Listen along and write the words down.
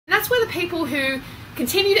that's where the people who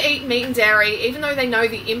continue to eat meat and dairy, even though they know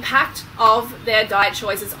the impact of their diet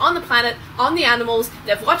choices on the planet, on the animals,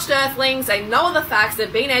 they've watched Earthlings, they know all the facts,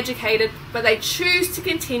 they've been educated, but they choose to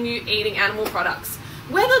continue eating animal products,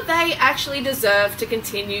 whether they actually deserve to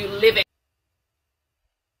continue living.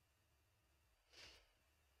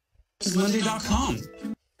 Monday.com.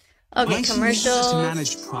 Okay, commercials. To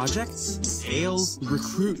manage projects, sales,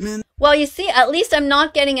 recruitment. Well, you see, at least I'm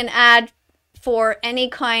not getting an ad for any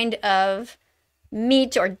kind of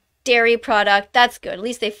meat or dairy product. That's good. At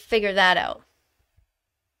least they figured that out.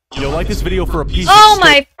 You'll like this video for a piece Oh of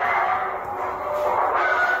my...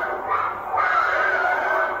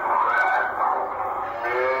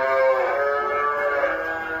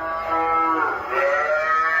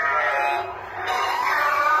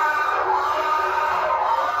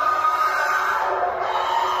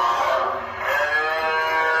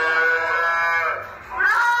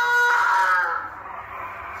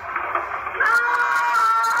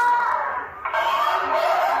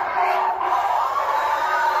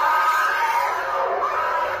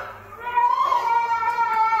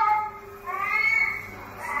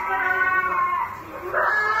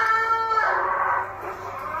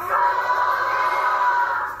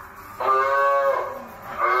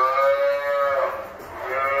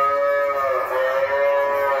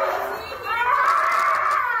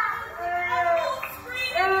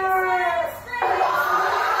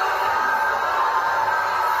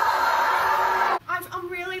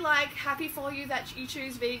 happy for you that you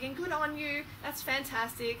choose vegan. Good on you. That's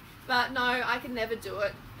fantastic. But no, I could never do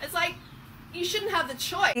it. It's like, you shouldn't have the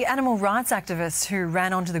choice. The animal rights activist who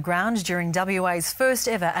ran onto the ground during WA's first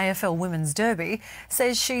ever AFL Women's Derby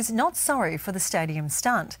says she's not sorry for the stadium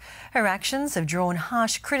stunt. Her actions have drawn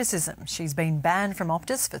harsh criticism. She's been banned from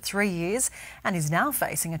Optus for 3 years and is now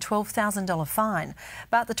facing a $12,000 fine.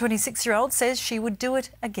 But the 26-year-old says she would do it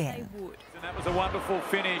again. They would. And that was a wonderful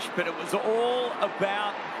finish, but it was all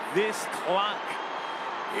about this clunk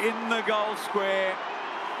in the goal square.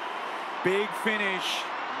 Big finish.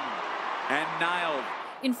 And nailed.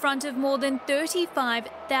 In front of more than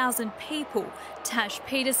 35,000 people, Tash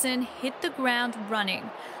Peterson hit the ground running,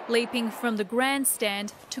 leaping from the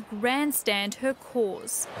grandstand to grandstand her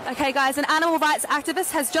cause. Okay guys, an animal rights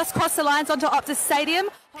activist has just crossed the lines onto Optus Stadium.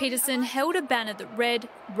 Peterson held a banner that read,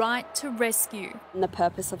 "Right to Rescue." The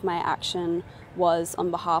purpose of my action was on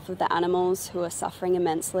behalf of the animals who are suffering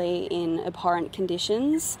immensely in abhorrent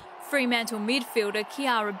conditions. Fremantle midfielder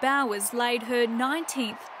Kiara Bowers laid her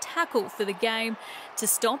 19th tackle for the game to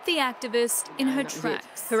stop the activist in her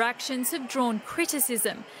tracks. Her actions have drawn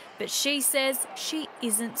criticism, but she says she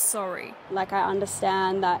isn't sorry. Like, I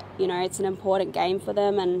understand that, you know, it's an important game for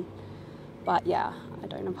them, but yeah, I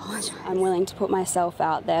don't apologise. I'm willing to put myself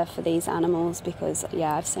out there for these animals because,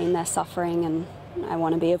 yeah, I've seen their suffering and I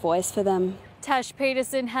want to be a voice for them. Tash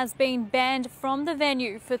Peterson has been banned from the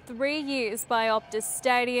venue for 3 years by Optus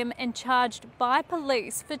Stadium and charged by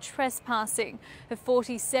police for trespassing. Her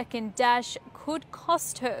 40-second dash could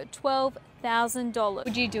cost her $12,000.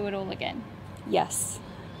 Would you do it all again? Yes,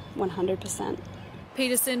 100%.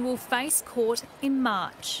 Peterson will face court in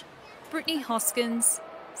March. Brittany Hoskins,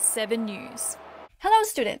 7 News. Hello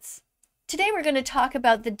students. Today we're going to talk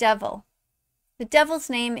about the devil. The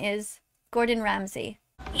devil's name is Gordon Ramsay.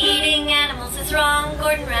 Eating animals is wrong,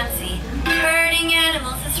 Gordon Ramsay. Hurting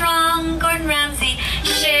animals is wrong, Gordon Ramsay.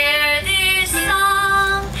 Share this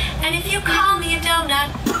song, and if you call me a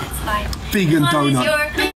donut, that's fine. Vegan donut.